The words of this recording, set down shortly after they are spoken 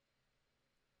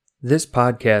This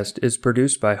podcast is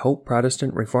produced by Hope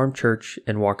Protestant Reformed Church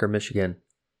in Walker, Michigan.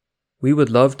 We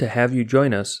would love to have you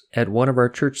join us at one of our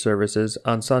church services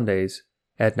on Sundays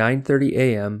at 9:30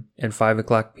 a.m. and 5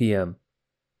 o'clock p.m.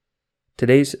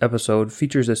 Today's episode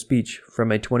features a speech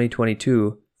from a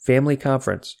 2022 family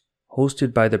conference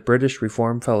hosted by the British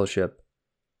Reformed Fellowship,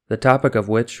 the topic of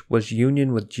which was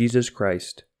union with Jesus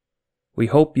Christ. We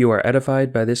hope you are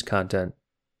edified by this content.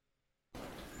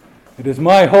 It is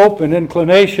my hope and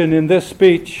inclination in this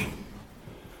speech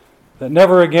that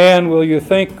never again will you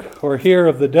think or hear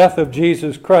of the death of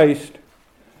Jesus Christ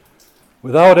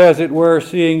without, as it were,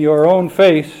 seeing your own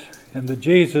face in the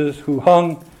Jesus who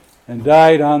hung and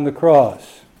died on the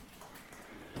cross.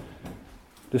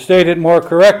 To state it more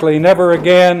correctly, never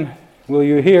again will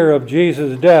you hear of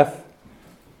Jesus' death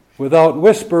without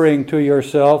whispering to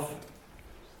yourself,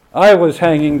 I was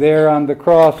hanging there on the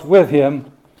cross with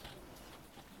him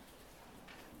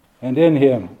and in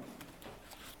him.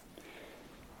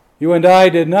 You and I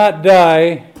did not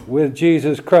die with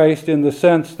Jesus Christ in the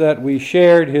sense that we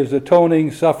shared his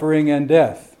atoning suffering and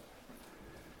death.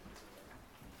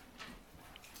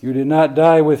 You did not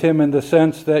die with him in the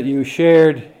sense that you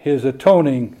shared his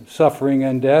atoning suffering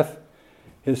and death,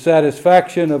 his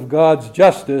satisfaction of God's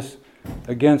justice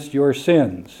against your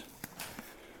sins.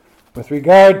 With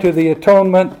regard to the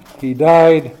atonement, he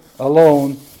died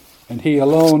alone, and he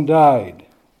alone died.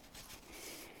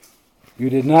 You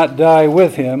did not die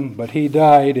with him, but he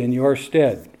died in your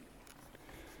stead.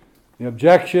 The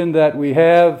objection that we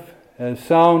have as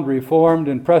sound Reformed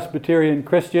and Presbyterian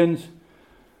Christians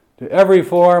to every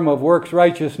form of works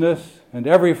righteousness and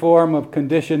every form of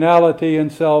conditionality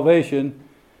in salvation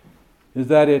is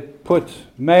that it puts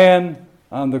man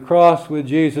on the cross with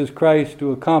Jesus Christ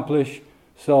to accomplish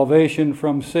salvation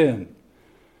from sin,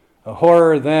 a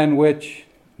horror than which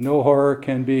no horror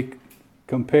can be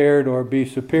compared or be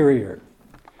superior.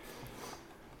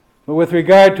 But with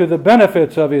regard to the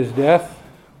benefits of his death,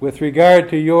 with regard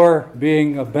to your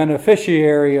being a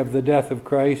beneficiary of the death of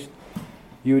Christ,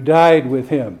 you died with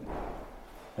him.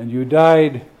 And you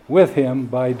died with him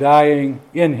by dying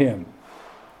in him.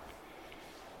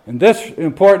 In this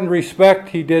important respect,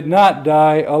 he did not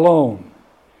die alone.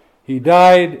 He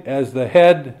died as the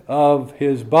head of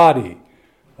his body,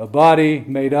 a body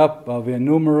made up of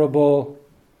innumerable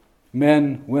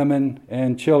men, women,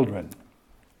 and children.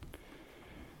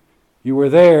 You were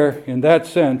there, in that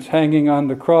sense, hanging on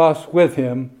the cross with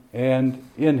him and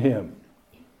in him.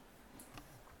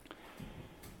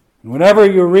 Whenever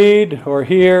you read or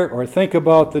hear or think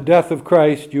about the death of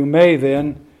Christ, you may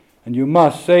then, and you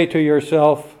must say to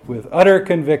yourself with utter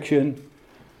conviction,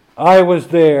 I was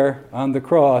there on the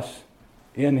cross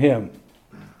in him.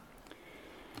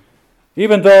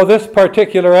 Even though this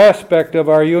particular aspect of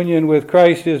our union with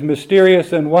Christ is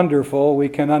mysterious and wonderful, we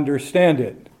can understand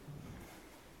it.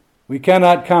 We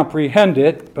cannot comprehend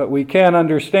it, but we can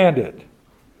understand it.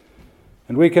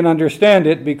 And we can understand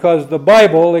it because the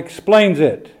Bible explains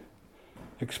it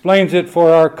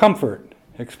for our comfort,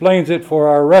 explains it for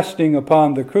our resting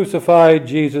upon the crucified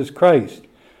Jesus Christ,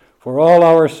 for all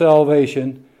our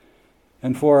salvation,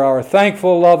 and for our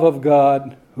thankful love of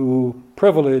God who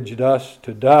privileged us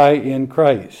to die in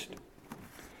Christ.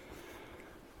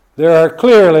 There are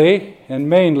clearly and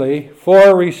mainly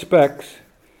four respects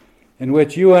in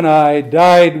which you and I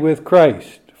died with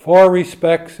Christ, four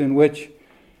respects in which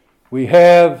we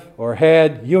have or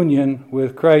had union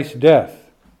with Christ's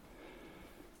death,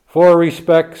 four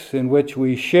respects in which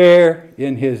we share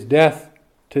in his death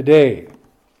today.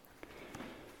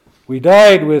 We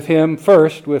died with him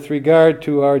first with regard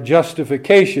to our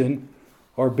justification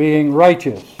or being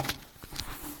righteous.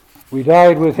 We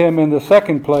died with him in the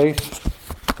second place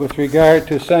with regard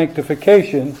to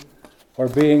sanctification or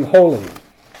being holy.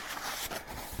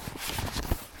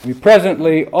 We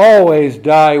presently always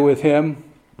die with him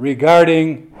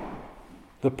regarding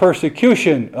the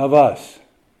persecution of us.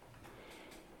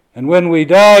 And when we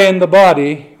die in the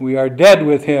body, we are dead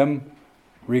with him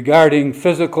regarding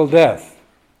physical death.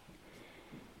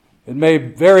 It may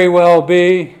very well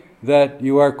be that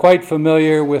you are quite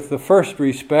familiar with the first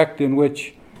respect in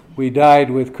which we died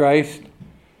with Christ,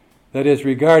 that is,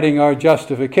 regarding our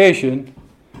justification.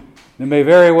 It may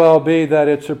very well be that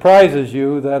it surprises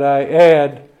you that I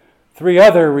add three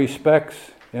other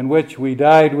respects in which we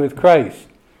died with Christ,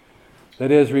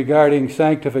 that is, regarding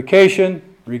sanctification,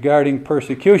 regarding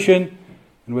persecution,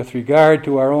 and with regard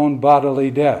to our own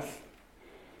bodily death.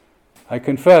 I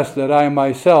confess that I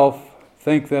myself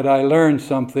think that I learned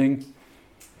something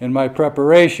in my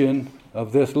preparation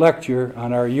of this lecture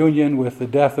on our union with the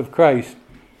death of Christ,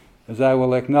 as I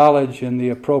will acknowledge in the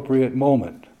appropriate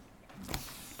moment.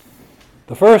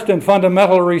 The first and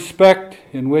fundamental respect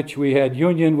in which we had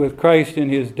union with Christ in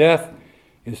his death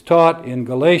is taught in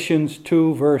Galatians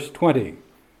 2, verse 20,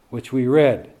 which we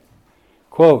read.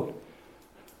 Quote,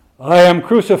 I am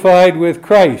crucified with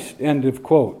Christ, end of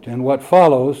quote, and what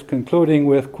follows, concluding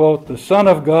with, quote, the Son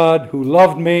of God who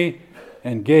loved me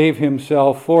and gave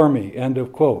himself for me, end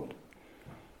of quote,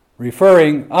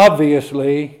 referring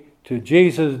obviously to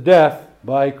Jesus' death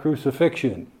by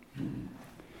crucifixion.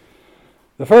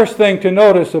 The first thing to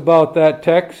notice about that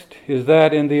text is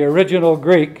that in the original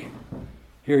Greek,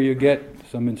 here you get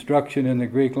some instruction in the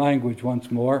Greek language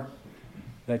once more,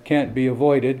 that can't be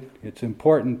avoided. It's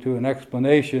important to an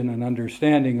explanation and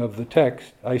understanding of the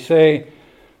text. I say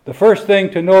the first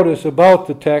thing to notice about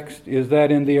the text is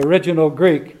that in the original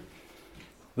Greek,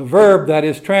 the verb that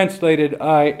is translated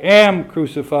I am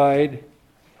crucified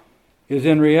is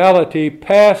in reality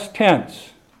past tense.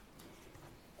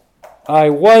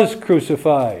 I was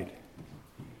crucified.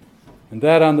 And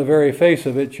that on the very face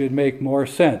of it should make more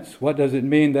sense. What does it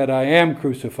mean that I am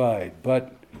crucified?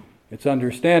 But it's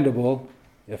understandable,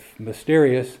 if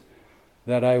mysterious,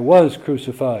 that I was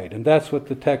crucified. And that's what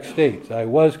the text states. I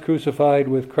was crucified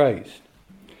with Christ.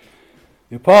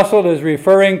 The apostle is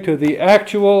referring to the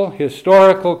actual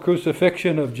historical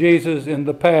crucifixion of Jesus in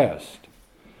the past.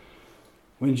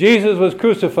 When Jesus was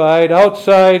crucified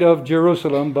outside of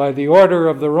Jerusalem by the order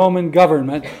of the Roman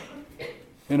government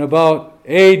in about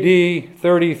AD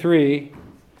 33,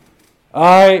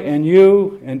 I and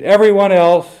you and everyone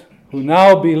else who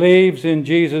now believes in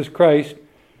Jesus Christ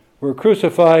were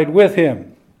crucified with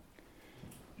him.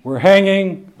 We're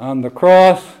hanging on the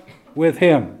cross with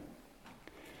him.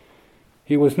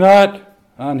 He was not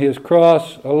on his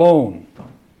cross alone.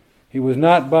 He was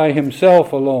not by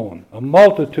himself alone. A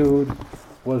multitude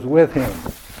was with him.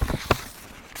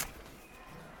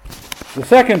 The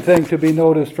second thing to be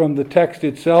noticed from the text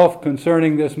itself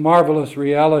concerning this marvelous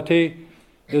reality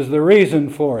is the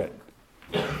reason for it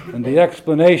and the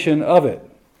explanation of it.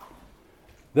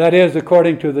 That is,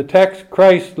 according to the text,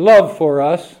 Christ's love for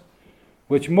us,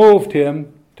 which moved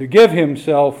him to give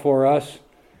himself for us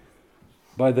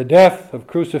by the death of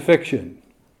crucifixion.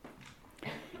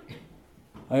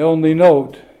 I only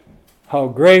note how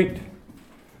great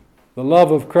the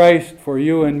love of Christ for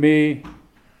you and me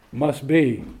must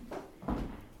be.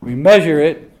 We measure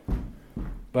it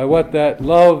by what that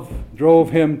love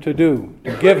drove him to do,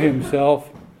 to give himself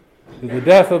to the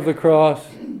death of the cross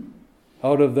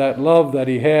out of that love that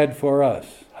he had for us.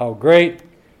 How great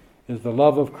is the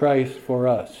love of Christ for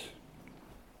us.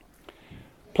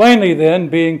 Plainly then,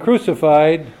 being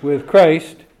crucified with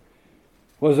Christ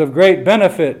was of great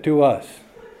benefit to us.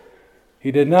 He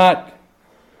did not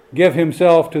give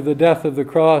himself to the death of the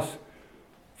cross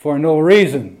for no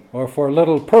reason or for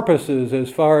little purposes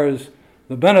as far as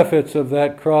the benefits of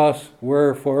that cross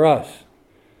were for us.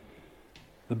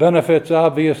 The benefits,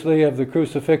 obviously, of the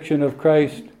crucifixion of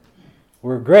Christ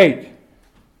were great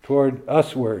toward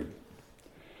usward.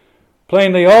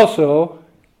 Plainly also,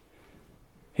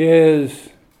 his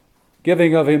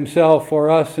giving of himself for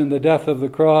us in the death of the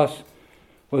cross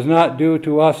was not due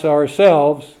to us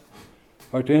ourselves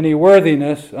or to any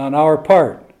worthiness on our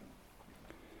part.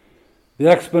 The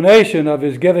explanation of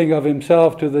his giving of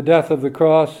himself to the death of the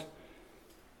cross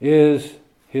is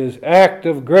his act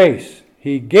of grace.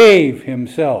 He gave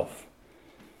himself.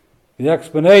 The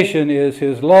explanation is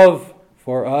his love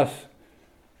for us,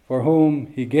 for whom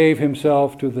he gave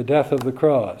himself to the death of the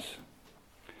cross.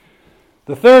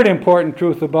 The third important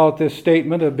truth about this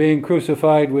statement of being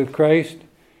crucified with Christ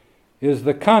is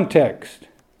the context.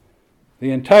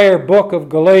 The entire book of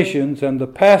Galatians and the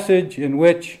passage in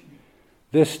which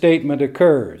this statement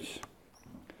occurs.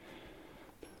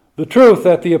 The truth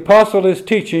that the apostle is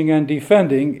teaching and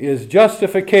defending is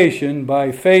justification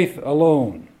by faith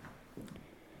alone.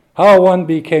 How one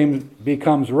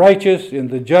becomes righteous in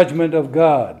the judgment of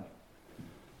God.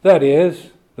 That is,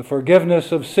 the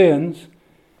forgiveness of sins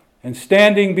and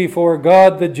standing before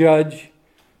God the judge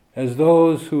as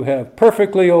those who have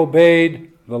perfectly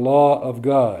obeyed the law of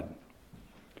God.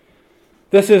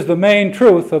 This is the main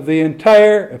truth of the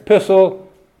entire epistle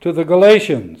to the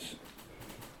Galatians.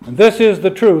 And this is the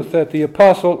truth that the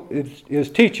apostle is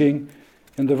teaching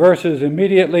in the verses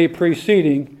immediately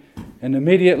preceding and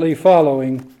immediately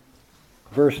following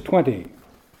verse 20.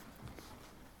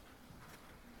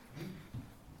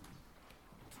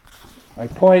 I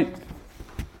point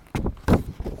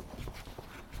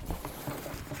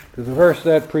to the verse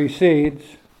that precedes,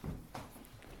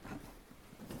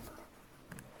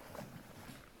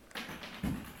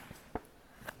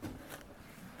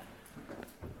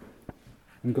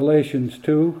 in Galatians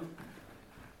 2.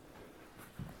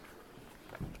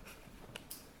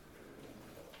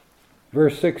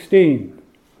 verse 16.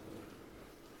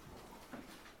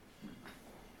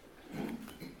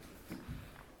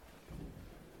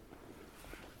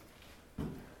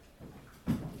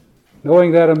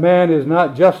 Knowing that a man is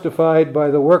not justified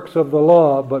by the works of the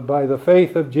law, but by the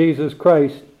faith of Jesus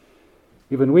Christ,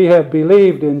 even we have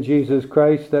believed in Jesus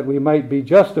Christ, that we might be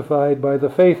justified by the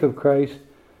faith of Christ,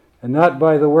 and not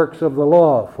by the works of the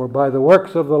law. For by the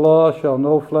works of the law shall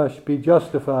no flesh be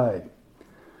justified.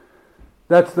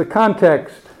 That's the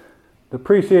context, the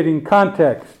preceding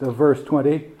context of verse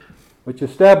 20, which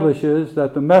establishes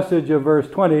that the message of verse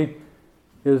 20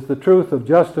 is the truth of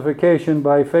justification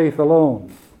by faith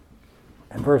alone.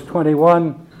 And verse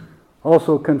 21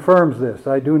 also confirms this.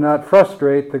 I do not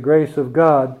frustrate the grace of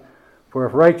God, for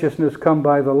if righteousness come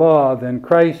by the law, then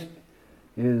Christ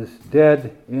is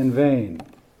dead in vain.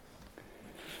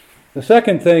 The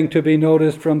second thing to be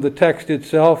noticed from the text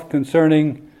itself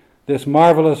concerning this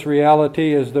marvelous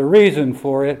reality is the reason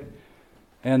for it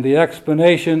and the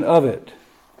explanation of it.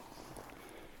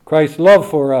 Christ's love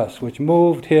for us, which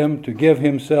moved him to give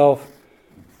himself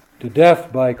to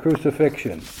death by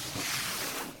crucifixion.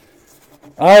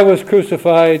 I was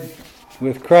crucified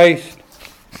with Christ,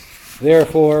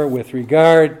 therefore, with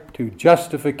regard to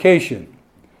justification.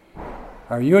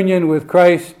 Our union with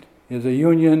Christ is a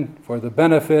union for the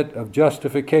benefit of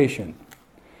justification.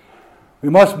 We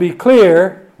must be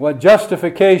clear what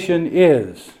justification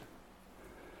is.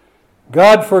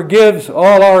 God forgives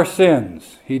all our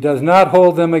sins. He does not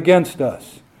hold them against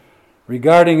us,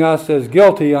 regarding us as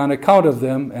guilty on account of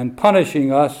them and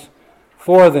punishing us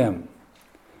for them.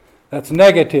 That's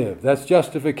negative. That's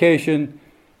justification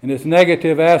in its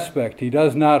negative aspect. He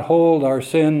does not hold our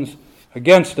sins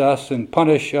against us and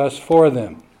punish us for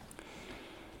them.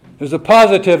 There's a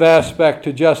positive aspect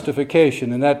to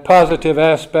justification, and that positive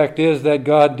aspect is that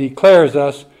God declares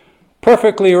us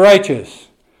perfectly righteous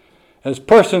as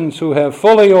persons who have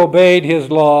fully obeyed his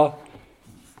law,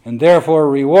 and therefore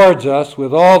rewards us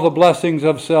with all the blessings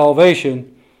of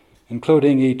salvation,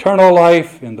 including eternal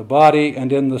life in the body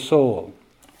and in the soul.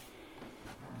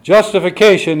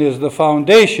 Justification is the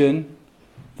foundation,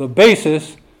 the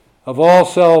basis of all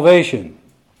salvation.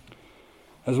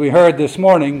 As we heard this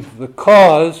morning, the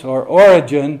cause or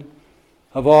origin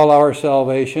of all our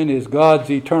salvation is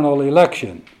God's eternal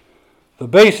election. The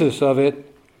basis of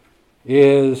it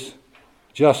is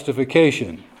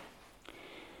justification.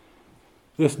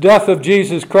 This death of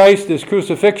Jesus Christ, this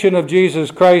crucifixion of Jesus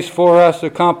Christ for us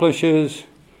accomplishes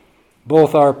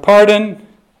both our pardon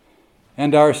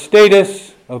and our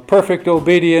status of perfect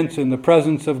obedience in the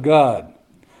presence of God.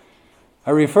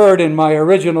 I referred in my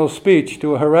original speech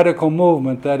to a heretical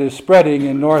movement that is spreading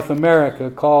in North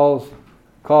America called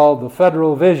the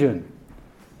Federal Vision.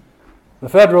 The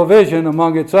Federal Vision,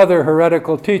 among its other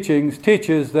heretical teachings,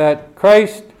 teaches that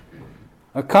Christ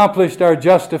accomplished our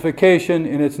justification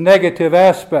in its negative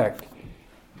aspect.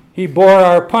 He bore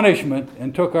our punishment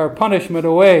and took our punishment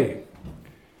away.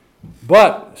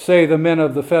 But, say the men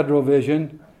of the Federal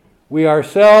Vision, we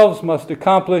ourselves must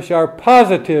accomplish our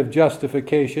positive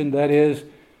justification, that is,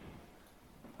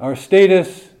 our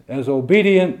status as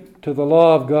obedient to the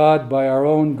law of God by our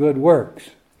own good works.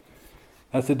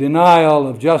 That's a denial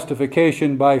of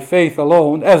justification by faith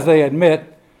alone, as they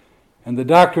admit, and the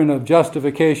doctrine of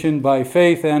justification by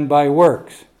faith and by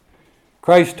works.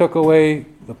 Christ took away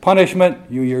the punishment.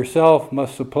 You yourself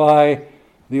must supply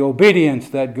the obedience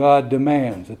that God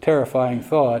demands. A terrifying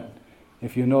thought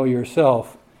if you know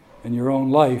yourself and your own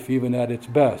life, even at its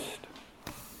best.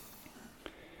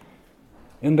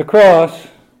 In the cross,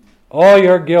 all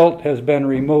your guilt has been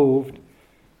removed,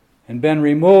 and been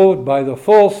removed by the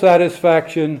full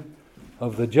satisfaction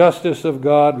of the justice of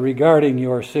God regarding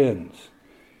your sins.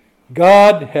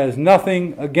 God has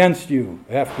nothing against you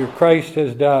after Christ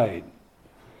has died.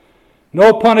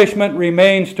 No punishment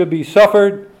remains to be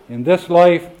suffered in this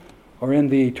life or in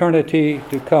the eternity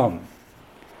to come.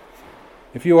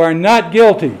 If you are not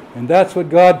guilty, and that's what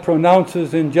God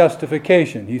pronounces in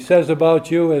justification, he says about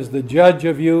you as the judge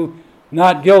of you,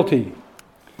 not guilty.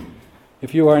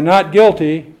 If you are not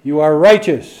guilty, you are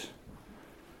righteous.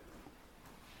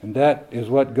 And that is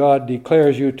what God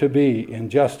declares you to be in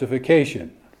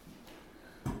justification.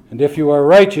 And if you are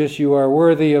righteous, you are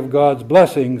worthy of God's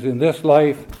blessings in this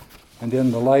life and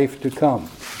in the life to come.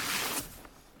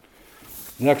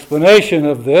 An explanation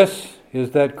of this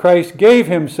is that Christ gave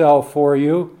himself for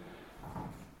you,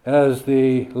 as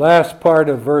the last part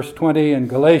of verse 20 in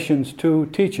Galatians 2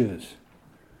 teaches.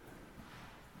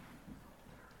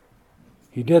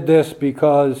 He did this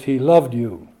because he loved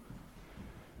you.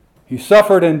 He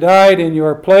suffered and died in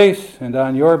your place and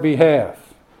on your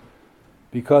behalf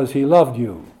because he loved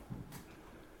you.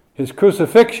 His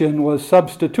crucifixion was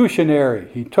substitutionary.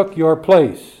 He took your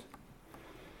place.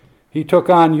 He took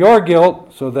on your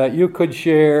guilt so that you could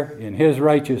share in his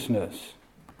righteousness.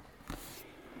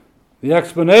 The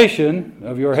explanation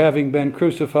of your having been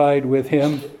crucified with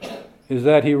him is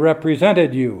that he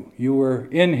represented you. You were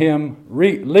in him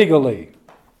legally.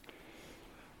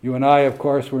 You and I, of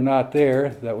course, were not there.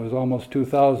 That was almost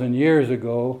 2,000 years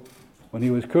ago when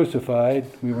he was crucified.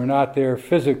 We were not there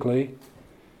physically.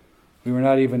 We were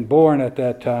not even born at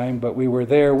that time, but we were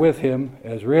there with him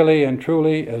as really and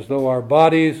truly as though our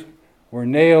bodies were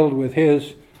nailed with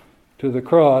his to the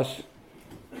cross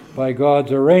by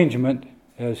God's arrangement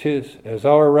as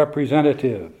our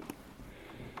representative.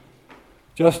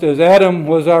 Just as Adam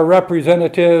was our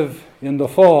representative in the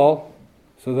fall,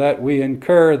 so that we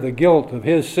incur the guilt of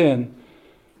his sin,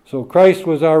 so Christ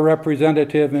was our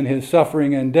representative in his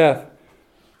suffering and death,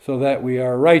 so that we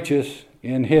are righteous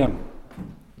in him.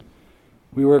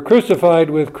 We were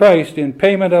crucified with Christ in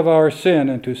payment of our sin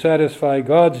and to satisfy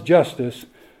God's justice,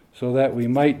 so that we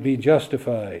might be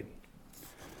justified.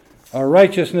 Our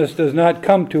righteousness does not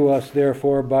come to us,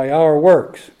 therefore, by our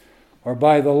works, or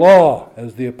by the law,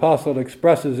 as the apostle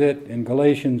expresses it in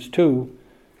Galatians 2,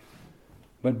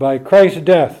 but by Christ's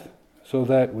death, so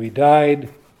that we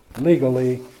died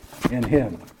legally in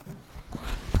him.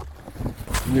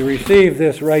 We receive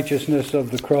this righteousness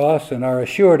of the cross and are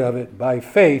assured of it by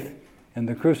faith in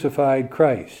the crucified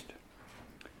Christ.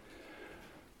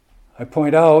 I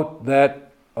point out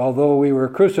that although we were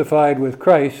crucified with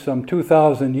Christ some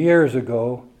 2,000 years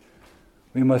ago,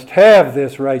 we must have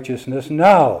this righteousness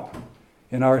now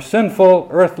in our sinful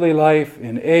earthly life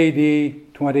in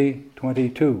AD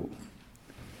 2022.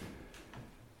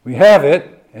 We have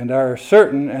it and are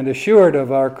certain and assured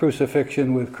of our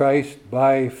crucifixion with Christ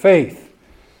by faith,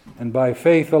 and by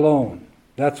faith alone.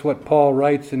 That's what Paul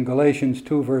writes in Galatians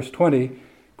 2, verse 20,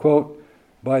 quote,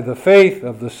 by the faith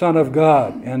of the Son of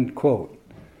God, end quote.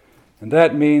 And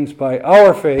that means by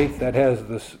our faith that has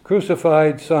the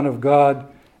crucified Son of God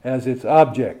as its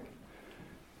object.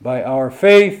 By our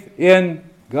faith in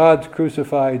God's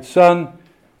crucified Son,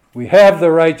 we have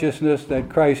the righteousness that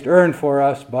Christ earned for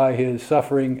us by his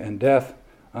suffering and death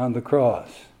on the cross.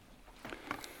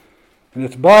 And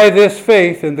it's by this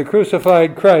faith in the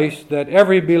crucified Christ that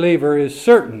every believer is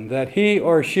certain that he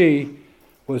or she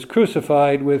was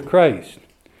crucified with Christ.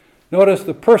 Notice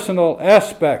the personal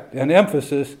aspect and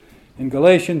emphasis in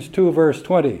Galatians 2, verse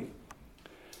 20.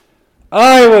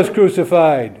 I was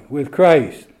crucified with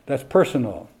Christ. That's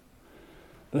personal.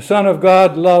 The Son of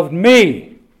God loved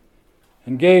me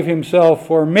and gave himself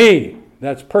for me.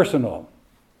 That's personal.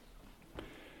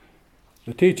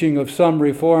 The teaching of some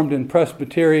Reformed and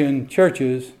Presbyterian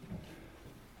churches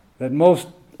that most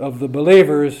of the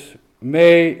believers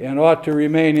may and ought to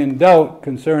remain in doubt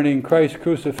concerning Christ's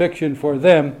crucifixion for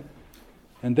them,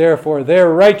 and therefore their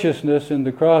righteousness in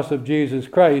the cross of Jesus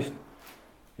Christ,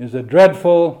 is a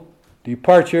dreadful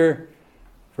departure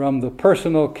from the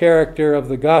personal character of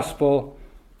the gospel,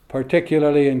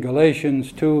 particularly in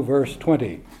Galatians 2, verse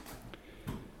 20.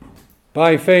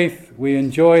 By faith we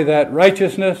enjoy that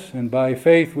righteousness, and by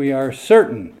faith we are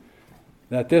certain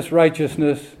that this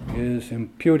righteousness is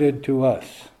imputed to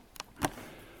us.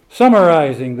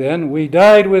 Summarizing then, we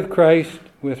died with Christ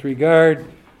with regard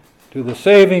to the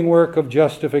saving work of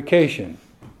justification.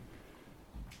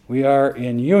 We are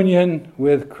in union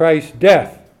with Christ's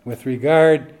death with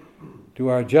regard to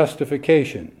our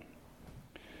justification.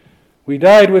 We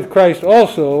died with Christ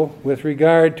also with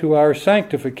regard to our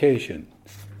sanctification.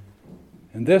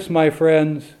 And this, my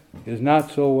friends, is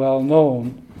not so well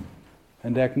known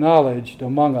and acknowledged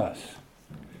among us.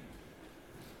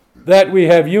 That we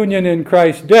have union in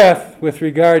Christ's death with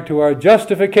regard to our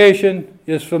justification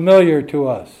is familiar to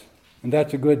us, and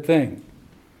that's a good thing.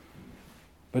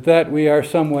 But that we are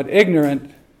somewhat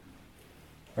ignorant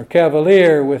or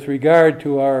cavalier with regard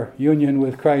to our union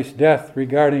with Christ's death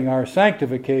regarding our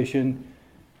sanctification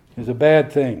is a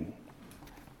bad thing.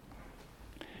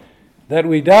 That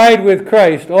we died with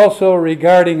Christ also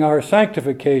regarding our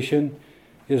sanctification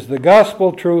is the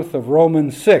gospel truth of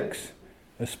Romans 6,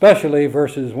 especially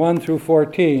verses 1 through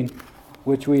 14,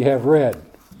 which we have read.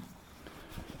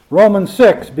 Romans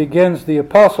 6 begins the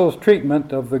apostles'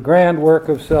 treatment of the grand work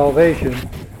of salvation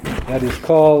that is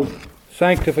called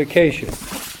sanctification.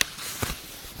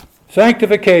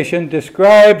 Sanctification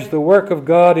describes the work of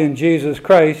God in Jesus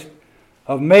Christ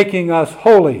of making us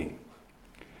holy.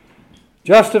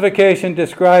 Justification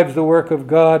describes the work of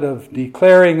God of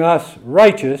declaring us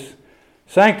righteous.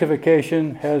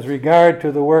 Sanctification has regard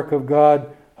to the work of God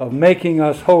of making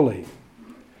us holy.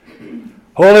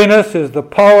 Holiness is the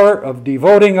power of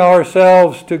devoting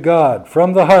ourselves to God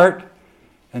from the heart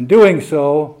and doing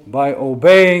so by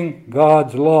obeying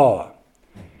God's law.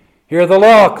 Here the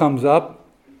law comes up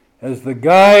as the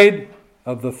guide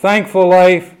of the thankful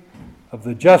life of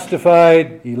the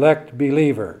justified elect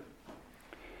believer.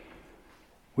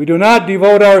 We do not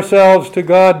devote ourselves to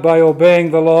God by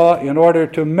obeying the law in order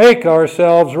to make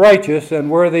ourselves righteous and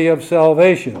worthy of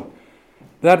salvation.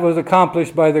 That was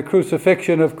accomplished by the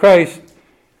crucifixion of Christ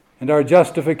and our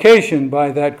justification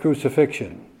by that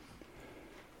crucifixion.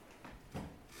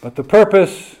 But the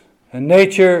purpose and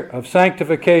nature of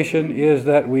sanctification is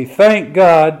that we thank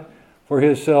God for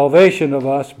His salvation of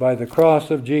us by the cross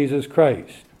of Jesus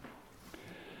Christ.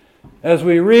 As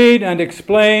we read and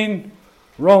explain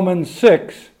Romans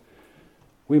 6,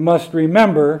 we must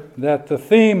remember that the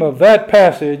theme of that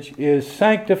passage is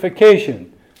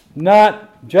sanctification,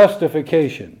 not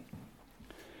justification.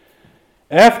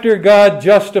 After God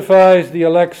justifies the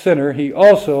elect sinner, He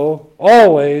also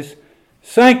always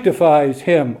sanctifies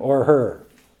him or her.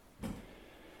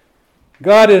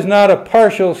 God is not a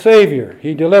partial Savior.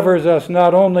 He delivers us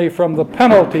not only from the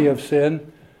penalty of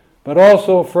sin, but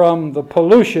also from the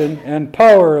pollution and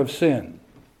power of sin.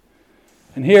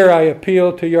 And here I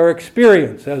appeal to your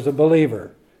experience as a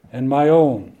believer and my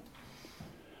own.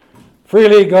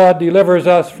 Freely God delivers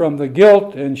us from the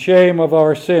guilt and shame of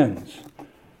our sins,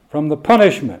 from the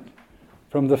punishment,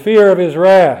 from the fear of His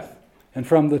wrath, and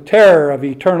from the terror of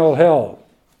eternal hell.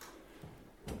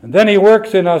 And then He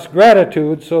works in us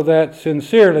gratitude so that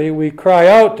sincerely we cry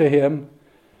out to Him,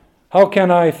 "How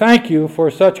can I thank you for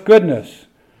such goodness,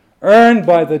 earned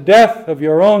by the death of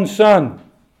your own Son?"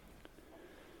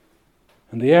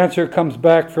 And the answer comes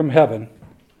back from heaven,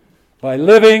 by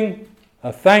living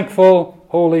a thankful,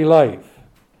 holy life.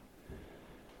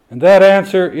 And that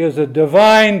answer is a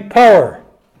divine power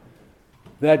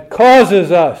that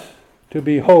causes us to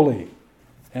be holy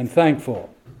and thankful.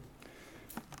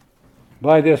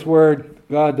 By this word,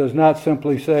 God does not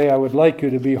simply say, "I would like you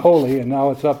to be holy, and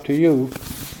now it's up to you."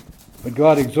 But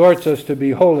God exhorts us to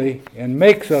be holy and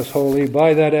makes us holy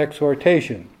by that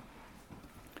exhortation.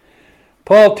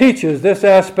 Paul teaches this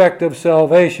aspect of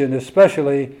salvation,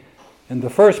 especially in the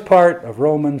first part of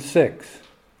Romans 6.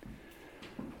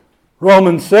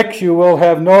 Romans 6, you will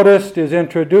have noticed, is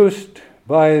introduced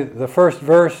by the first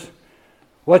verse.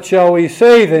 "What shall we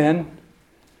say then?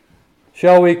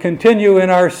 Shall we continue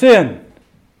in our sin?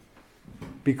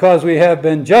 Because we have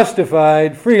been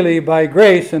justified freely by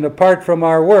grace and apart from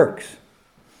our works.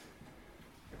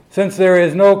 Since there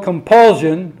is no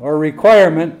compulsion or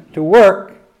requirement to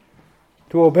work,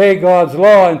 to obey God's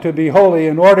law and to be holy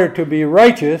in order to be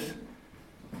righteous,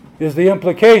 is the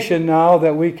implication now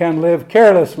that we can live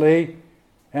carelessly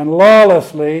and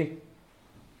lawlessly,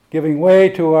 giving way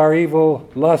to our evil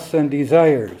lusts and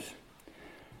desires."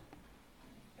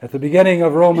 At the beginning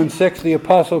of Romans 6, the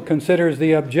apostle considers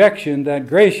the objection that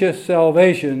gracious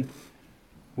salvation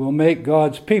will make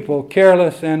God's people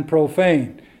careless and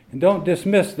profane. And don't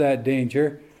dismiss that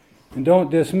danger, and don't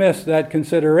dismiss that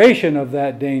consideration of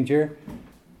that danger,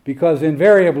 because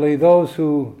invariably those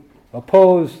who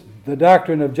oppose the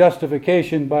doctrine of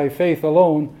justification by faith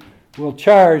alone will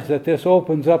charge that this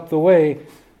opens up the way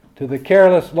to the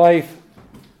careless life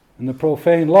and the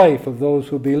profane life of those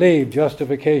who believe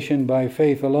justification by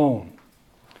faith alone.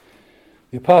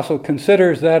 The apostle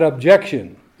considers that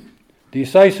objection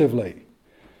decisively.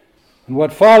 And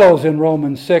what follows in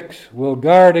Romans 6 will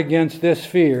guard against this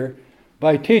fear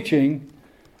by teaching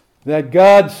that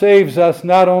God saves us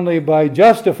not only by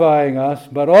justifying us,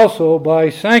 but also by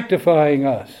sanctifying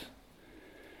us.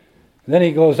 Then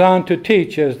he goes on to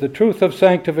teach as the truth of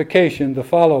sanctification the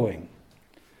following.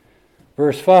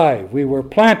 Verse 5, "We were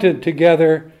planted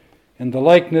together in the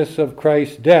likeness of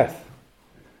Christ's death."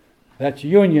 That's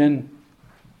union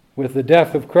with the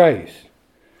death of Christ.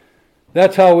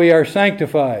 That's how we are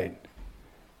sanctified.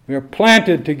 We are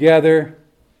planted together,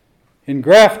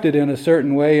 engrafted in a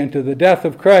certain way into the death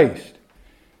of Christ.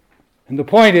 And the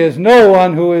point is, no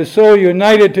one who is so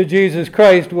united to Jesus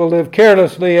Christ will live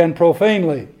carelessly and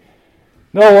profanely.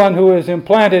 No one who is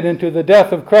implanted into the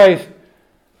death of Christ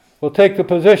will take the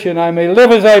position, "I may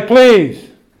live as I please,"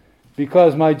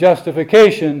 because my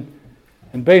justification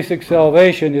and basic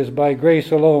salvation is by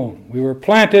grace alone. We were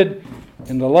planted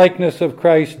in the likeness of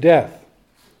Christ's death.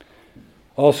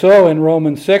 Also in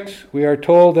Romans 6, we are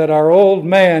told that our old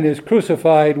man is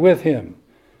crucified with him.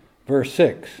 Verse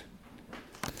 6.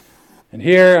 And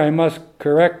here I must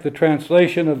correct the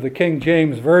translation of the King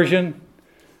James Version,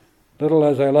 little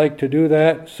as I like to do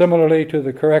that, similarly to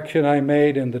the correction I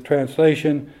made in the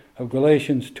translation of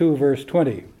Galatians 2, verse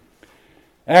 20.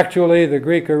 Actually, the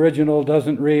Greek original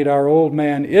doesn't read, "Our old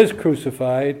man is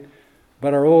crucified,"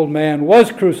 but "Our old man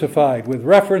was crucified," with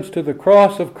reference to the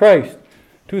cross of Christ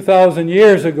 2,000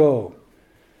 years ago.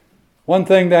 One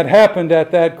thing that happened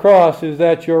at that cross is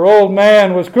that your old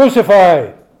man was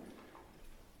crucified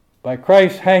by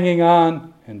Christ hanging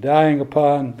on and dying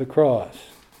upon the cross.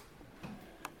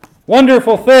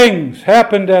 Wonderful things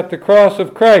happened at the cross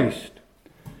of Christ.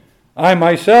 I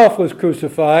myself was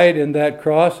crucified in that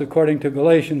cross, according to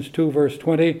Galatians 2, verse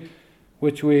 20,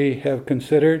 which we have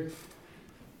considered.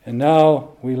 And now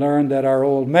we learn that our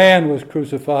old man was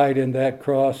crucified in that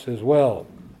cross as well.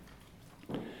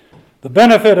 The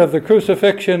benefit of the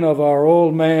crucifixion of our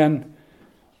old man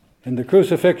and the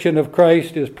crucifixion of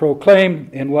Christ is proclaimed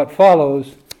in what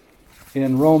follows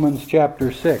in Romans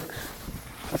chapter 6.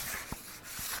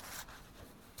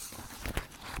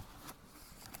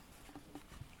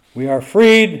 We are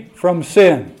freed from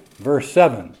sin, verse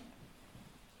 7.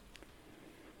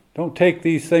 Don't take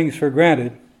these things for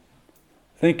granted.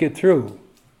 Think it through.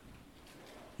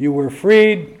 You were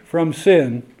freed from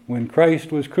sin when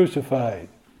Christ was crucified.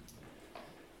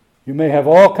 You may have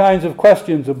all kinds of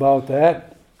questions about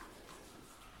that.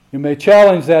 You may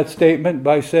challenge that statement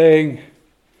by saying,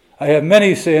 "I have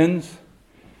many sins,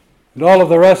 and all of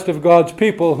the rest of God's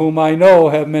people whom I know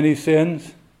have many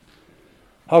sins.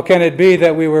 How can it be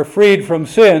that we were freed from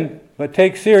sin?" But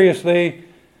take seriously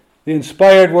the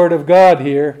inspired word of God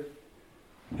here.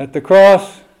 At the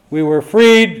cross, we were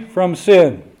freed from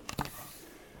sin.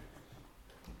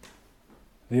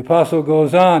 The apostle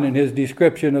goes on in his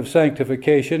description of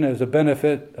sanctification as a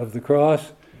benefit of the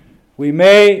cross. We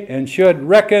may and should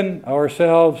reckon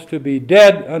ourselves to be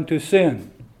dead unto sin.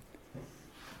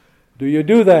 Do you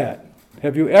do that?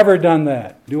 Have you ever done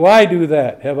that? Do I do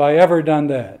that? Have I ever done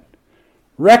that?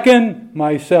 Reckon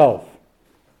myself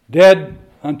dead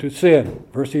unto sin.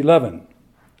 Verse 11.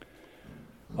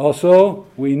 Also,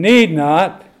 we need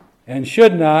not and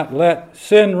should not let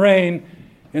sin reign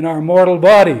in our mortal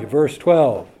body. Verse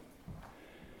 12.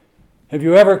 Have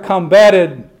you ever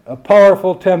combated a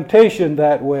powerful temptation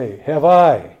that way? Have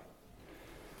I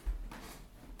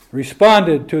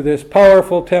responded to this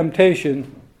powerful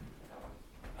temptation?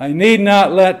 I need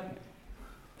not let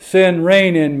sin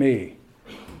reign in me,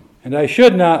 and I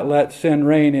should not let sin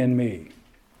reign in me.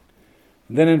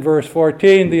 And then in verse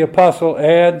 14, the apostle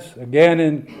adds, again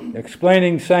in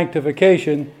explaining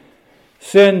sanctification,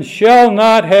 sin shall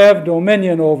not have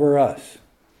dominion over us.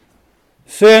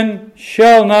 Sin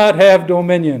shall not have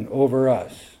dominion over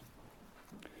us.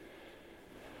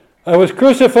 I was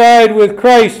crucified with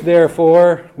Christ,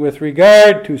 therefore, with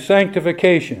regard to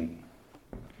sanctification.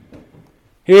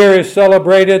 Here is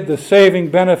celebrated the saving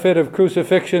benefit of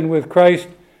crucifixion with Christ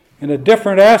in a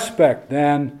different aspect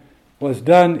than was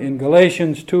done in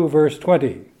Galatians 2, verse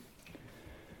 20.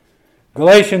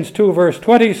 Galatians 2, verse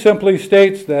 20 simply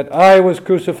states that I was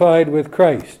crucified with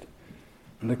Christ.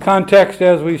 And the context,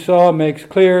 as we saw, makes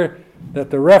clear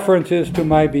that the reference is to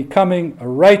my becoming a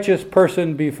righteous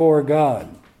person before God.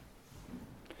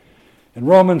 In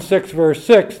Romans 6, verse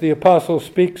 6, the apostle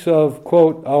speaks of,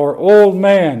 quote, our old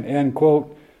man, end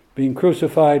quote, being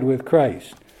crucified with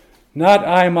Christ. Not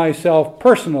I myself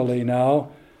personally now,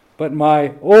 but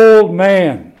my old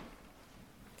man.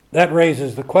 That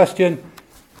raises the question,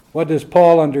 what does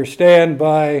Paul understand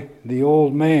by the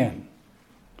old man?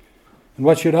 And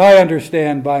what should I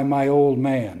understand by my old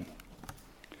man?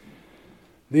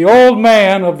 The old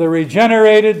man of the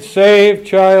regenerated, saved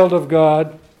child of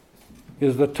God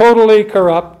is the totally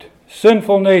corrupt,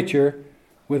 sinful nature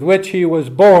with which he was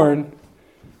born,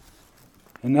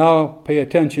 and now pay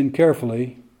attention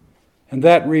carefully, and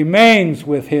that remains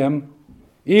with him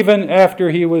even after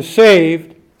he was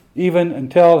saved, even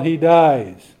until he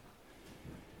dies.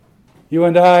 You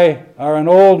and I are an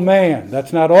old man.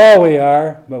 That's not all we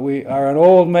are, but we are an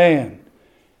old man.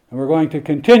 And we're going to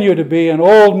continue to be an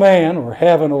old man, or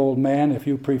have an old man if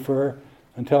you prefer,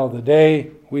 until the day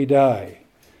we die.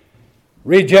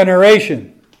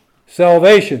 Regeneration,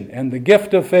 salvation, and the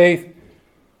gift of faith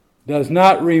does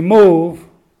not remove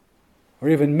or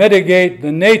even mitigate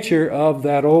the nature of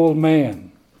that old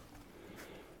man.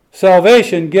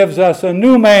 Salvation gives us a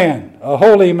new man, a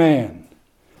holy man.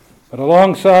 But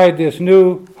alongside this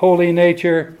new holy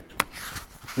nature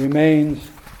remains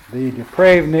the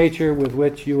depraved nature with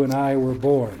which you and I were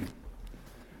born.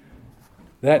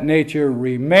 That nature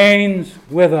remains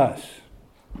with us.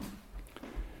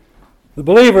 The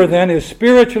believer then is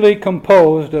spiritually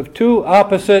composed of two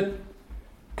opposite,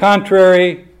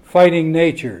 contrary, fighting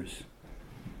natures.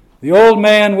 The old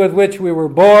man with which we were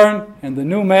born and the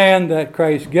new man that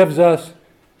Christ gives us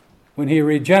when he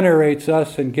regenerates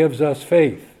us and gives us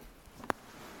faith.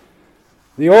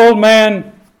 The old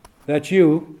man, that's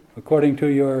you, according to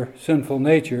your sinful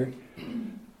nature,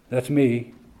 that's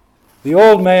me. The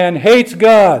old man hates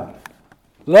God,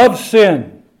 loves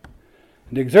sin,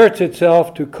 and exerts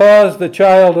itself to cause the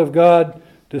child of God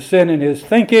to sin in his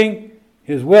thinking,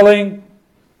 his willing,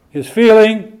 his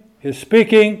feeling, his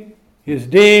speaking, his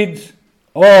deeds,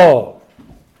 all.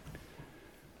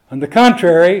 On the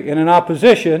contrary, in an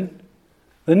opposition,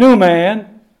 the new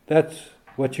man, that's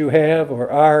what you have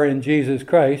or are in Jesus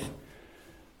Christ,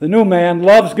 the new man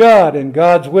loves God and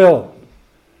God's will,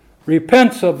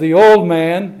 repents of the old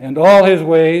man and all his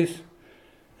ways,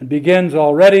 and begins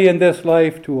already in this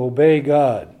life to obey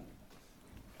God.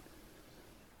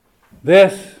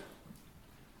 This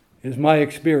is my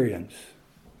experience,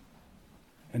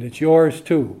 and it's yours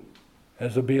too,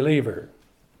 as a believer.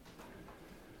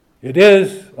 It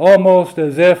is almost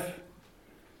as if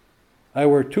I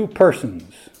were two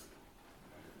persons,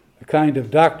 a kind of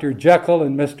Dr. Jekyll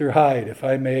and Mr. Hyde, if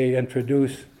I may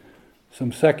introduce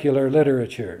some secular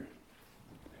literature.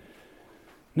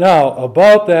 Now,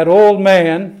 about that old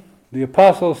man, the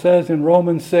apostle says in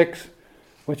Romans 6,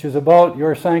 which is about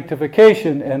your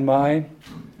sanctification and mine,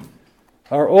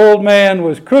 our old man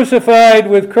was crucified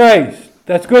with Christ.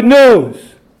 That's good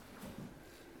news.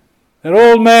 That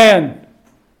old man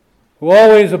who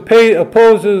always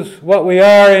opposes what we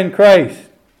are in Christ,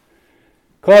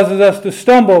 causes us to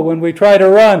stumble when we try to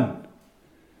run,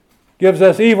 gives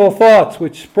us evil thoughts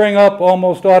which spring up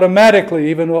almost automatically,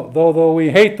 even though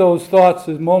we hate those thoughts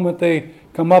the moment they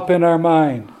come up in our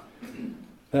mind.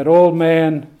 That old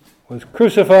man was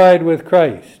crucified with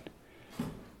Christ.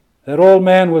 That old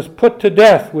man was put to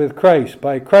death with Christ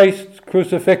by Christ's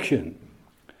crucifixion.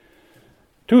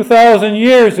 2,000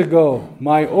 years ago,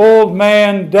 my old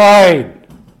man died.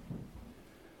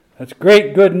 That's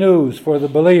great good news for the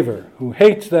believer who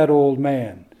hates that old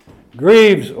man,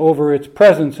 grieves over its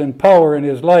presence and power in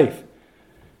his life,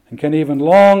 and can even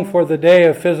long for the day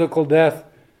of physical death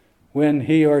when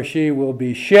he or she will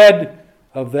be shed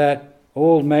of that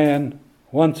old man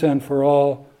once and for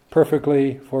all,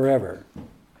 perfectly forever.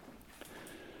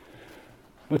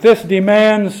 But this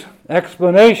demands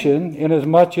explanation,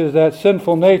 inasmuch as that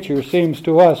sinful nature seems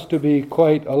to us to be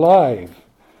quite alive,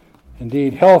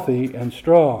 indeed healthy and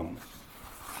strong.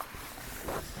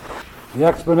 The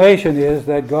explanation is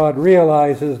that God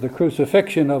realizes the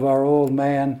crucifixion of our old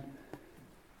man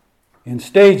in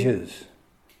stages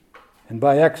and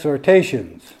by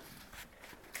exhortations.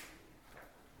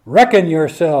 Reckon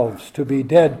yourselves to be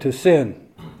dead to sin,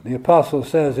 the apostle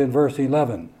says in verse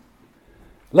 11.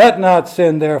 Let not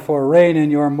sin therefore reign in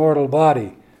your mortal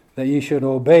body, that ye should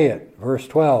obey it, verse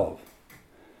 12.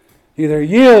 Neither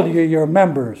yield ye your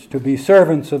members to be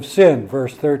servants of sin,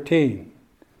 verse 13.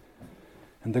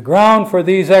 And the ground for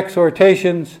these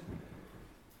exhortations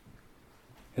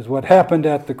is what happened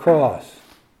at the cross.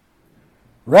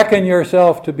 Reckon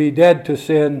yourself to be dead to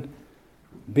sin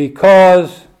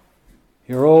because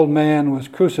your old man was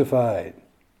crucified.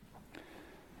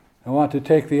 I want to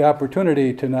take the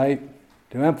opportunity tonight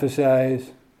to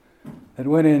emphasize that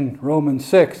when in Romans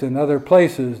 6 and other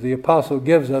places the apostle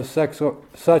gives us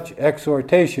such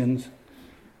exhortations,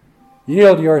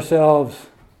 yield yourselves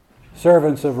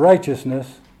servants of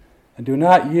righteousness, and do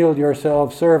not yield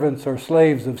yourselves servants or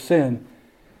slaves of sin,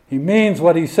 he means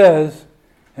what he says,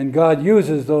 and God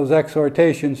uses those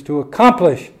exhortations to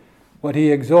accomplish what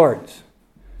he exhorts.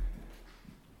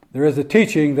 There is a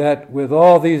teaching that with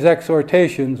all these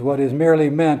exhortations, what is merely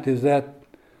meant is that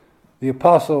the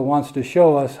apostle wants to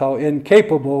show us how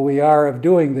incapable we are of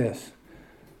doing this,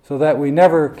 so that we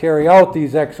never carry out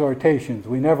these exhortations,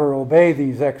 we never obey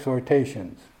these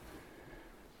exhortations.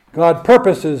 God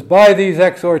purposes by these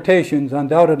exhortations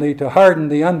undoubtedly to harden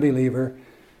the unbeliever,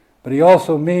 but he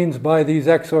also means by these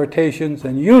exhortations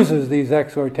and uses these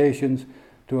exhortations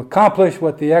to accomplish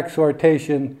what the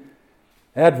exhortation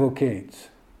advocates.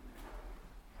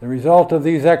 The result of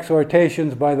these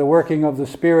exhortations by the working of the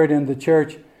Spirit in the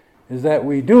church is that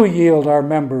we do yield our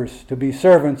members to be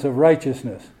servants of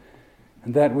righteousness,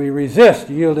 and that we resist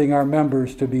yielding our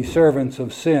members to be servants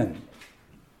of sin.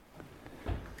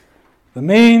 The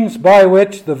means by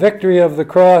which the victory of the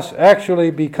cross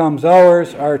actually becomes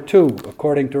ours are two,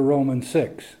 according to Romans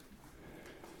 6.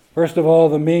 First of all,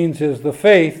 the means is the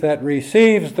faith that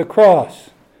receives the cross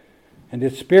and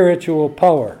its spiritual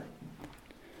power.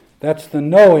 That's the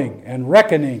knowing and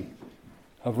reckoning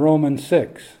of Romans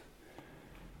 6.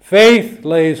 Faith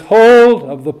lays hold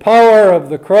of the power of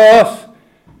the cross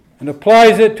and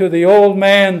applies it to the old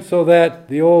man so that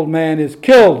the old man is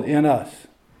killed in us.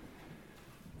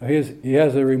 He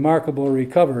has a remarkable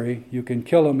recovery. You can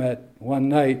kill him at one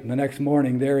night, and the next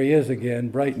morning there he is again,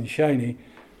 bright and shiny,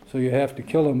 so you have to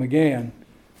kill him again.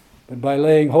 But by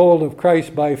laying hold of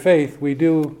Christ by faith, we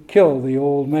do kill the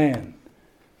old man.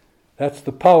 That's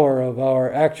the power of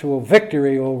our actual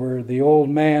victory over the old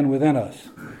man within us.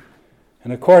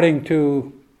 And according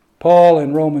to Paul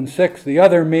in Romans 6, the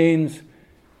other means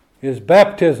is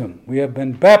baptism. We have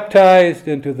been baptized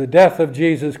into the death of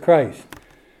Jesus Christ.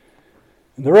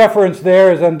 And the reference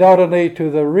there is undoubtedly to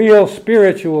the real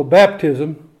spiritual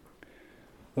baptism,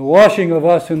 the washing of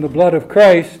us in the blood of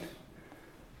Christ,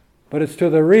 but it's to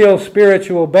the real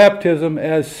spiritual baptism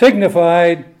as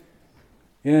signified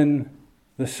in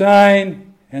the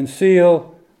sign and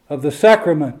seal of the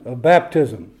sacrament of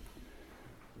baptism.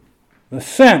 The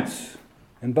sense,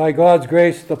 and by God's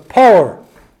grace, the power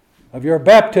of your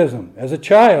baptism as a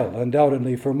child,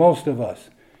 undoubtedly for most of us,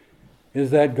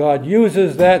 is that God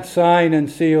uses that sign and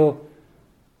seal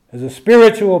as a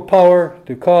spiritual power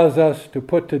to cause us to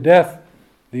put to death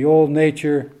the old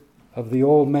nature of the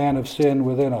old man of sin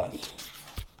within us.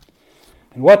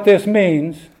 And what this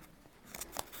means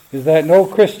is that no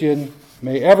Christian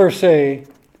may ever say,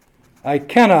 I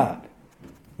cannot,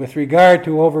 with regard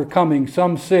to overcoming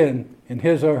some sin in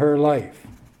his or her life.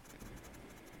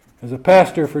 As a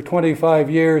pastor for 25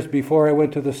 years before I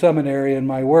went to the seminary, in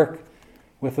my work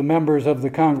with the members of the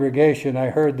congregation, I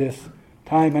heard this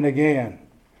time and again.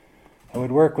 I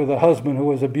would work with a husband who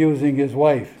was abusing his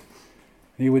wife.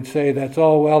 He would say, that's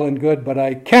all well and good, but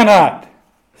I cannot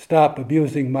stop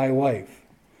abusing my wife.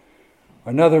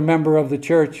 Another member of the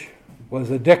church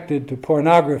was addicted to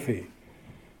pornography,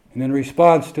 and in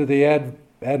response to the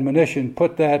admonition,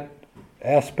 put that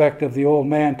aspect of the old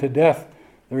man to death,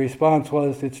 the response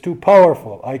was, it's too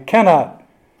powerful. I cannot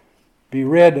be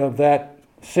rid of that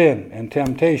sin and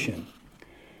temptation.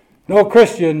 No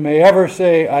Christian may ever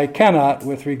say, I cannot,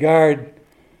 with regard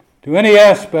to any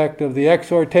aspect of the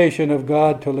exhortation of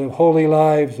God to live holy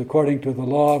lives according to the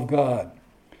law of God.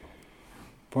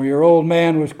 For your old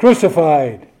man was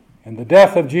crucified in the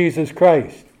death of Jesus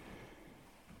Christ.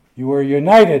 You were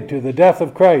united to the death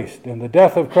of Christ, and the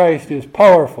death of Christ is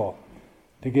powerful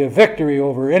to give victory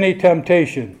over any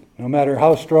temptation, no matter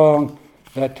how strong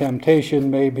that temptation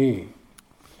may be.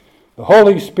 The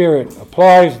Holy Spirit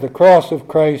applies the cross of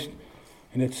Christ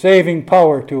and its saving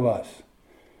power to us,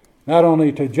 not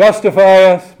only to justify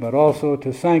us, but also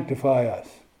to sanctify us.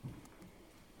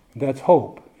 That's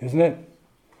hope, isn't it?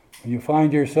 When you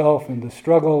find yourself in the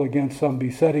struggle against some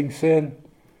besetting sin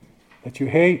that you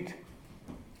hate,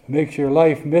 it makes your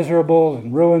life miserable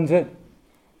and ruins it,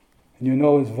 and you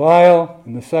know is vile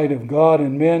in the sight of God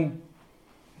and men,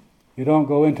 you don't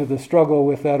go into the struggle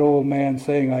with that old man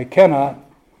saying, I cannot,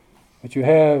 but you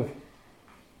have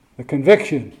the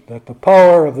conviction that the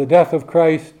power of the death of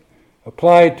Christ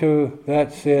applied to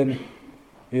that sin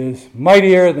is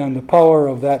mightier than the power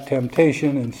of that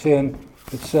temptation and sin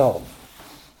itself.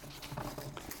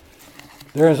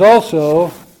 There is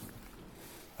also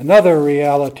another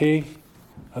reality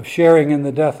of sharing in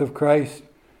the death of Christ,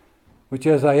 which,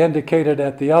 as I indicated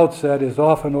at the outset, is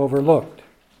often overlooked.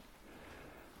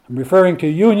 I'm referring to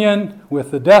union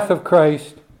with the death of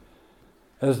Christ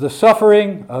as the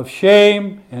suffering of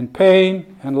shame and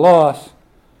pain and loss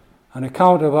on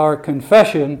account of our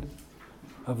confession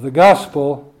of the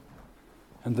gospel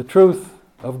and the truth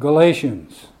of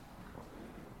Galatians,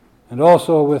 and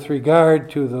also with regard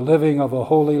to the living of a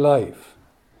holy life.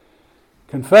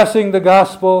 Confessing the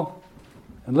gospel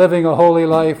and living a holy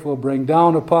life will bring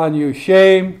down upon you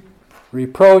shame,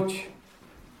 reproach,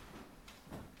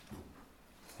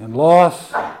 and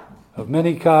loss of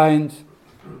many kinds,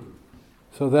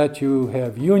 so that you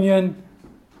have union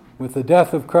with the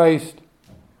death of Christ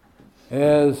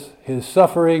as his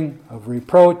suffering of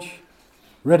reproach,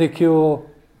 ridicule,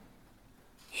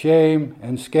 shame,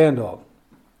 and scandal.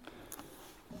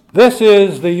 This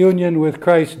is the union with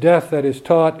Christ's death that is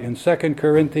taught in 2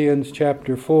 Corinthians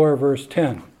chapter 4, verse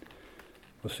 10.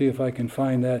 We'll see if I can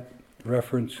find that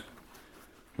reference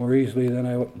more easily than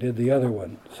I did the other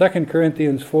one. 2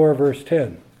 Corinthians 4, verse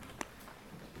 10.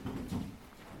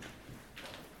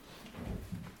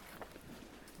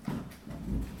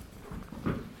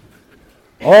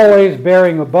 Always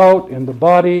bearing about in the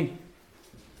body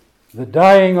the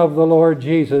dying of the Lord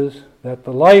Jesus, that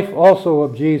the life also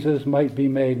of Jesus might be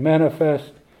made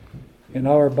manifest in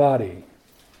our body.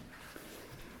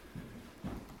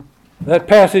 That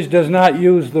passage does not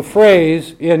use the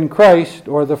phrase in Christ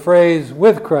or the phrase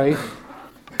with Christ,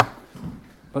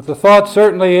 but the thought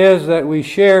certainly is that we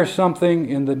share something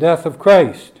in the death of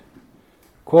Christ.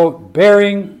 Quote,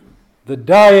 bearing the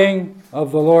dying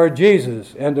of the Lord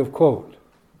Jesus, end of quote.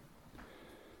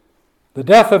 The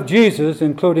death of Jesus,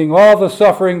 including all the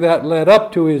suffering that led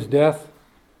up to his death,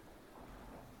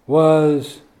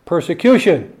 was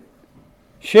persecution,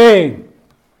 shame,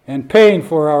 and pain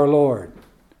for our Lord.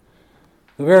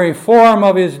 The very form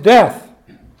of his death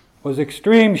was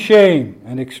extreme shame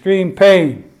and extreme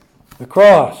pain, the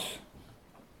cross.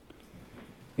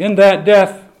 In that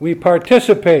death we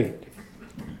participate,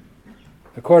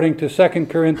 according to 2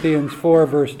 Corinthians 4,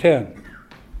 verse 10.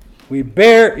 We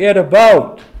bear it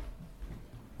about.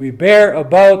 We bear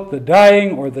about the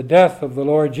dying or the death of the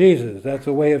Lord Jesus. That's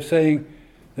a way of saying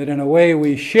that in a way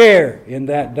we share in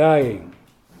that dying.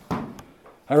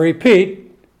 I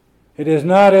repeat, it is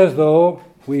not as though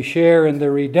we share in the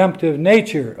redemptive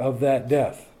nature of that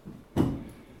death,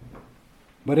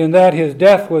 but in that his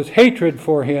death was hatred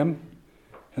for him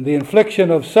and the infliction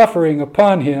of suffering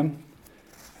upon him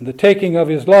and the taking of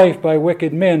his life by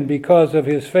wicked men because of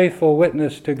his faithful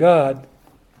witness to God.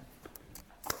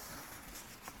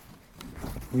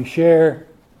 We share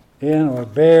in or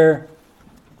bear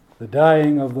the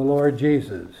dying of the Lord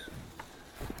Jesus.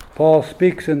 Paul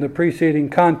speaks in the preceding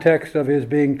context of his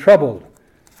being troubled,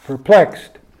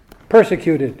 perplexed,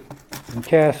 persecuted, and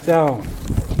cast down.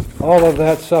 All of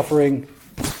that suffering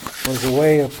was a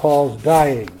way of Paul's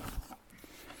dying.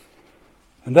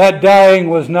 And that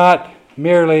dying was not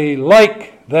merely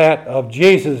like that of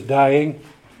Jesus dying.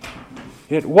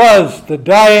 It was the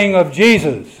dying of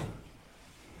Jesus.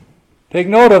 Take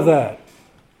note of that.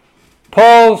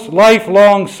 Paul's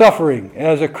lifelong suffering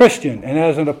as a Christian and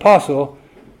as an apostle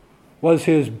was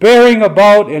his bearing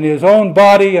about in his own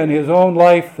body and his own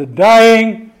life the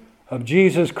dying of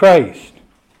Jesus Christ.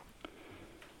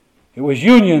 It was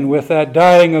union with that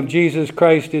dying of Jesus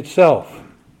Christ itself,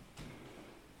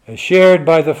 as shared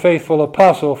by the faithful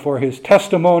apostle for his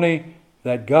testimony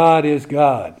that God is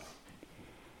God.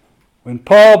 When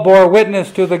Paul bore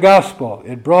witness to the gospel,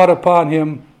 it brought upon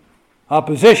him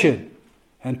opposition,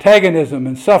 antagonism,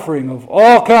 and suffering of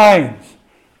all kinds.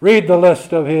 Read the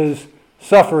list of his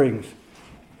sufferings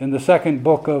in the second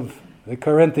book of the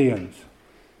Corinthians.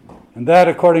 And that,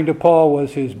 according to Paul,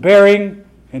 was his bearing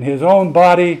in his own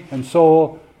body and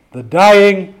soul, the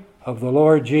dying of the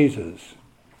Lord Jesus.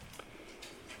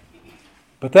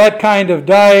 But that kind of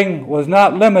dying was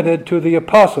not limited to the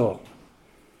apostle.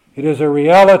 It is a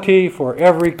reality for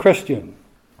every Christian.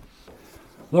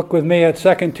 Look with me at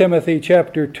 2 Timothy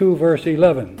chapter 2, verse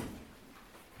 11.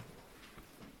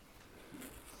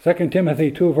 2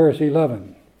 Timothy 2, verse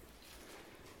 11.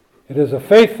 It is a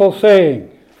faithful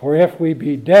saying, for if we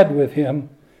be dead with him,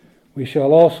 we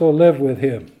shall also live with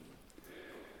him.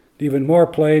 Even more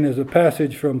plain is a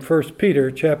passage from 1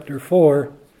 Peter chapter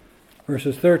 4,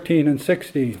 verses 13 and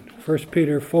 16. 1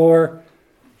 Peter 4,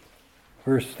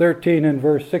 verse 13 and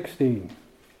verse 16.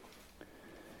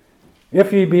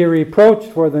 If ye be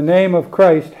reproached for the name of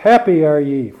Christ, happy are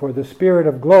ye, for the Spirit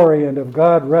of glory and of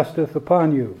God resteth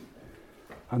upon you.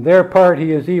 On their part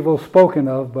he is evil spoken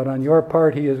of, but on your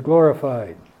part he is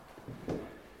glorified.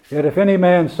 Yet if any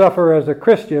man suffer as a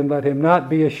Christian, let him not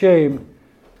be ashamed,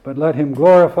 but let him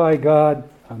glorify God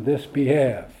on this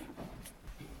behalf.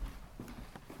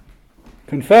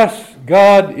 Confess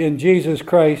God in Jesus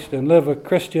Christ and live a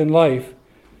Christian life,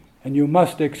 and you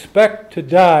must expect to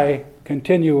die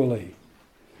continually,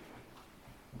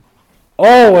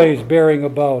 always bearing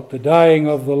about the dying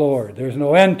of the Lord. There's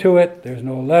no end to it. There's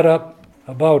no let up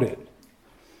about it.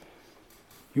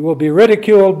 You will be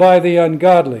ridiculed by the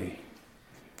ungodly.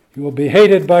 You will be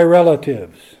hated by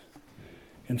relatives.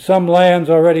 In some lands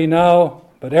already now,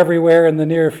 but everywhere in the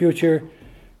near future,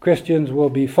 Christians will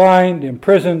be fined,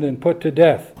 imprisoned, and put to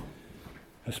death,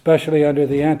 especially under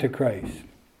the Antichrist.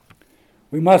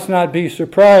 We must not be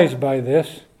surprised by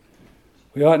this.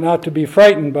 We ought not to be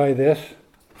frightened by this.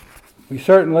 We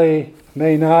certainly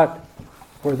may not,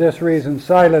 for this reason,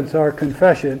 silence our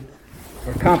confession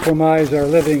or compromise our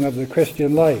living of the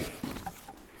Christian life.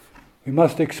 We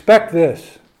must expect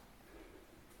this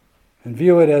and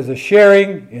view it as a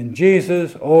sharing in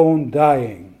Jesus' own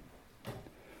dying.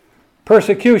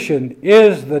 Persecution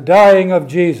is the dying of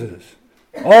Jesus,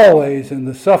 always in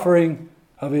the suffering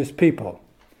of his people.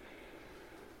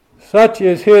 Such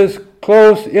is his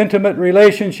close, intimate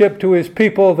relationship to his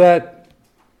people that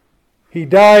he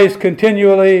dies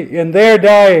continually in their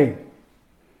dying.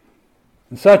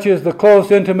 And such is the close,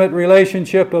 intimate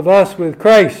relationship of us with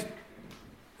Christ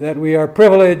that we are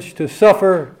privileged to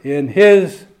suffer in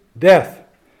his death,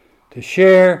 to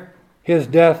share his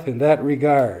death in that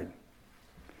regard.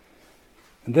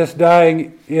 And this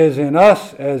dying is in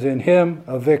us, as in him,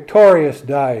 a victorious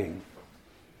dying.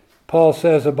 Paul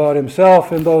says about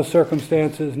himself in those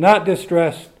circumstances, not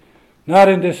distressed, not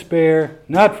in despair,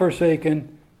 not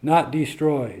forsaken, not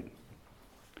destroyed.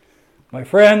 My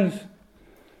friends,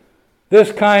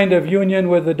 This kind of union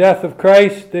with the death of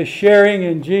Christ, this sharing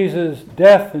in Jesus'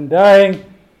 death and dying,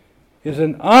 is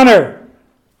an honor.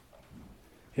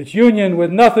 It's union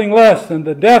with nothing less than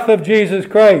the death of Jesus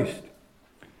Christ.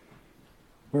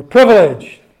 We're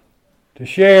privileged to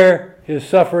share his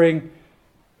suffering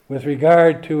with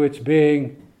regard to its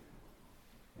being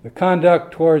the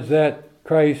conduct towards that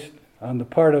Christ on the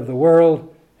part of the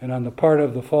world and on the part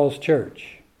of the false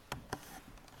church.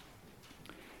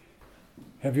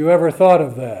 Have you ever thought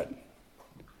of that?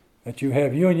 That you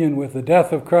have union with the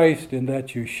death of Christ and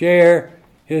that you share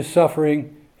his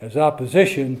suffering as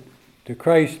opposition to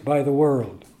Christ by the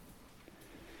world.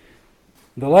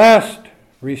 The last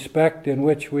respect in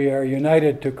which we are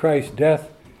united to Christ's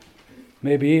death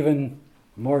may be even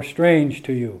more strange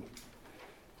to you,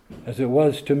 as it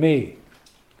was to me.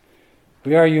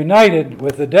 We are united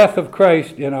with the death of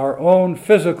Christ in our own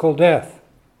physical death.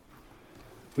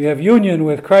 We have union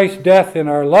with Christ's death in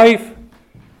our life.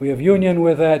 We have union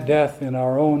with that death in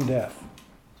our own death.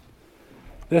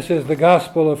 This is the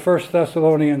gospel of 1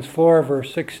 Thessalonians 4,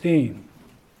 verse 16.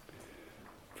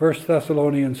 1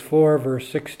 Thessalonians 4, verse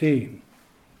 16.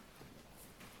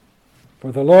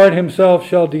 For the Lord himself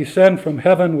shall descend from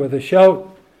heaven with a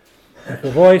shout, with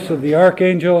the voice of the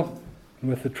archangel, and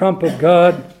with the trump of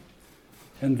God,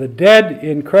 and the dead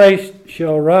in Christ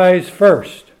shall rise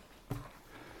first.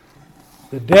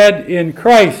 The dead in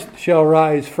Christ shall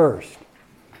rise first.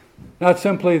 Not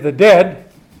simply the dead,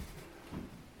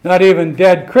 not even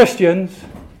dead Christians,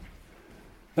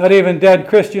 not even dead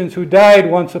Christians who died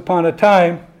once upon a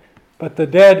time, but the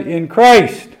dead in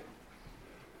Christ.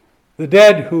 The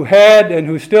dead who had and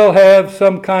who still have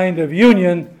some kind of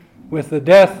union with the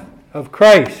death of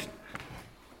Christ.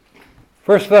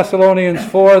 1 Thessalonians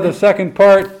 4, the second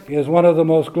part, is one of the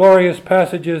most glorious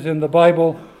passages in the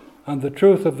Bible on the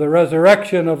truth of the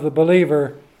resurrection of the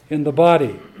believer in the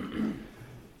body.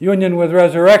 Union with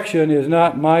resurrection is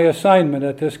not my assignment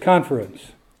at this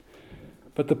conference,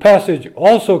 but the passage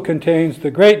also contains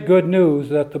the great good news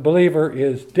that the believer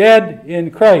is dead in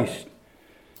Christ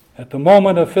at the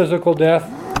moment of physical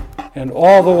death, and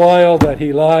all the while that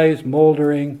he lies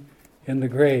moldering in the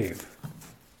grave.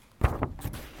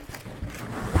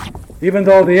 Even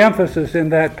though the emphasis in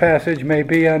that passage may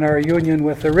be on our union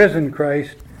with the risen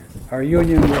Christ, our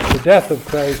union with the death of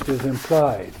Christ is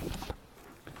implied.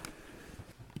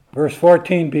 Verse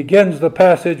 14 begins the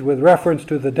passage with reference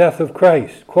to the death of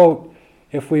Christ. Quote,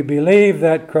 if we believe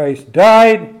that Christ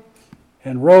died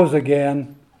and rose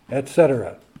again,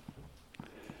 etc.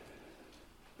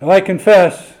 Now I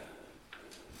confess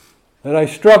that I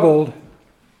struggled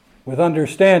with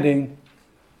understanding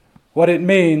what it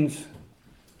means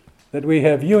that we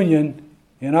have union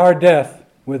in our death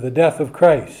with the death of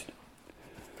Christ.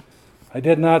 I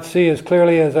did not see as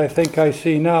clearly as I think I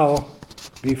see now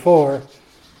before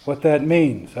what that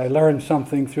means. I learned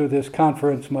something through this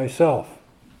conference myself.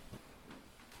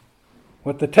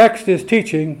 What the text is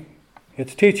teaching,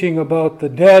 it's teaching about the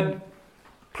dead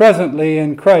presently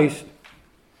in Christ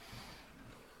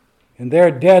in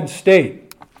their dead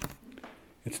state.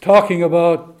 It's talking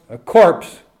about a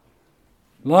corpse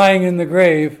lying in the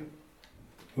grave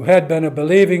who had been a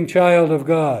believing child of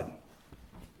God.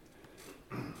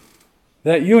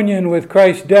 That union with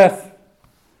Christ's death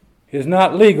is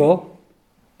not legal.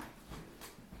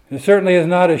 It certainly is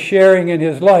not a sharing in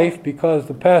his life, because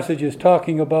the passage is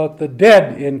talking about the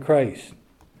dead in Christ.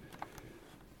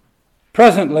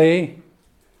 Presently,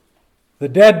 the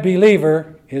dead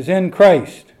believer is in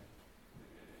Christ.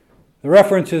 The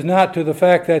reference is not to the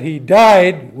fact that he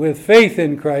died with faith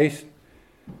in Christ,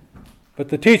 but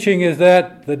the teaching is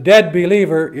that the dead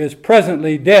believer is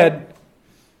presently dead,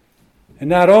 and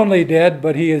not only dead,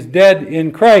 but he is dead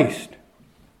in Christ.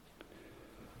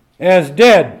 As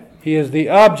dead, he is the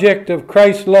object of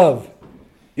Christ's love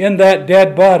in that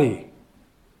dead body.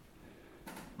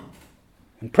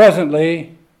 And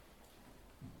presently,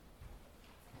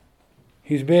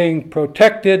 he's being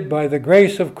protected by the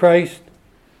grace of Christ,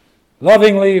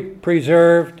 lovingly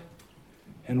preserved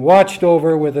and watched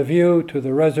over with a view to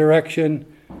the resurrection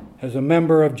as a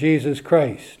member of Jesus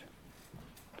Christ.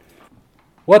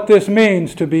 What this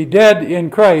means to be dead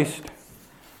in Christ,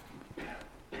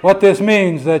 what this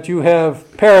means that you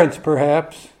have parents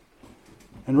perhaps,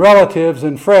 and relatives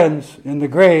and friends in the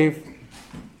grave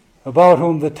about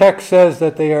whom the text says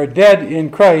that they are dead in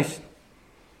Christ,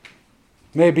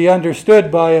 may be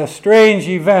understood by a strange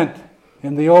event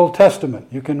in the Old Testament.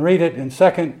 You can read it in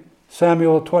 2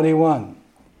 Samuel 21.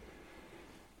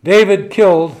 David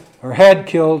killed, or had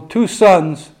killed, 2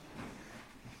 sons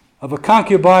of a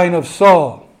concubine of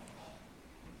Saul,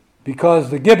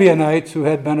 because the Gibeonites, who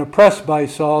had been oppressed by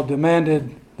Saul,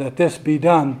 demanded that this be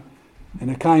done in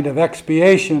a kind of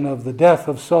expiation of the death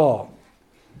of Saul.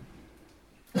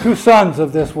 2 sons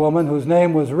of this woman, whose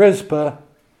name was Rizpah,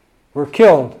 were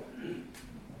killed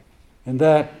in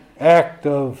that act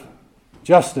of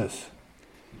justice.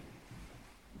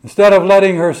 Instead of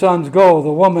letting her sons go,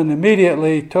 the woman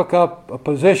immediately took up a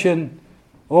position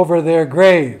over their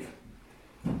grave,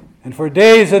 and for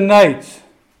days and nights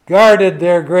guarded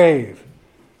their grave,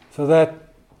 so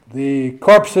that the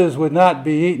corpses would not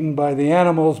be eaten by the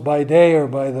animals by day, or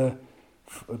by the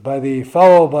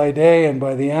fowl by day and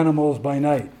by the animals by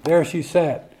night. There she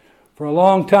sat for a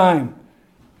long time,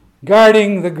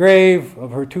 guarding the grave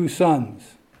of her 2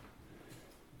 sons.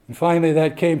 And finally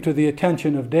that came to the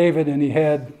attention of David, and he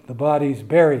had the bodies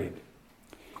buried.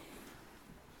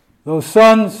 Those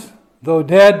sons, though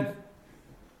dead,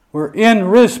 were in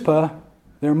Rizpah,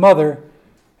 their mother,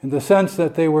 in the sense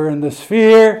that they were in the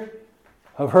sphere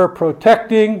of her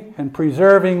protecting and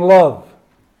preserving love.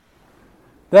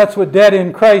 That's what dead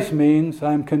in Christ means,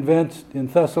 I'm convinced, in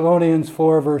Thessalonians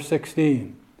 4, verse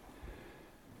 16.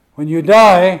 When you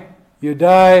die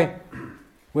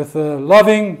with the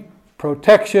loving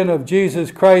protection of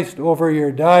Jesus Christ over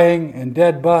your dying and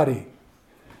dead body.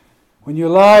 When you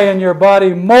lie in your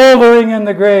body moldering in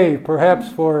the grave,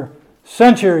 perhaps for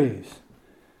centuries,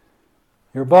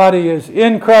 your body is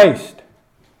in Christ.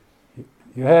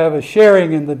 You have a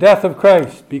sharing in the death of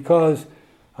Christ, because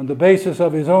on the basis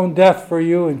of his own death for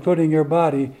you, including your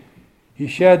body, he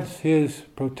sheds his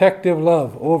protective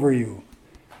love over you,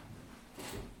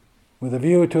 with a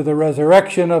view to the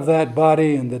resurrection of that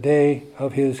body in the day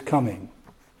of his coming.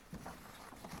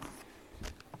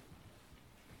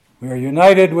 We are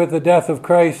united with the death of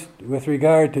Christ with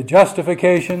regard to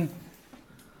justification.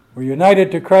 We're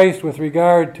united to Christ with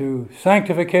regard to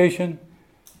sanctification.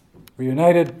 We're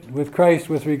united with Christ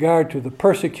with regard to the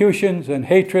persecutions and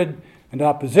hatred and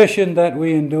opposition that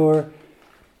we endure.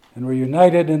 And we're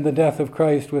united in the death of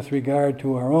Christ with regard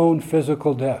to our own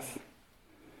physical death.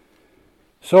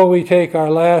 So we take our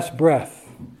last breath.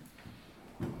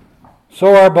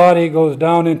 So our body goes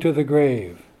down into the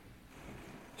grave.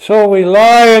 So we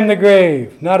lie in the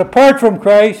grave, not apart from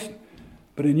Christ,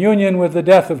 but in union with the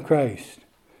death of Christ,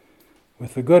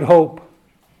 with the good hope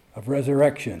of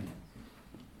resurrection.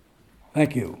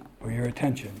 Thank you for your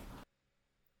attention.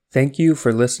 Thank you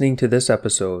for listening to this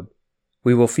episode.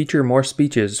 We will feature more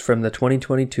speeches from the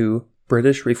 2022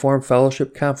 British Reformed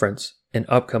Fellowship Conference in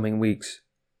upcoming weeks.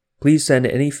 Please send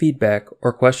any feedback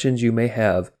or questions you may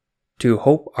have to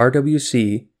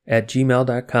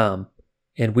hoperwc@gmail.com,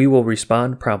 and we will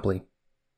respond promptly.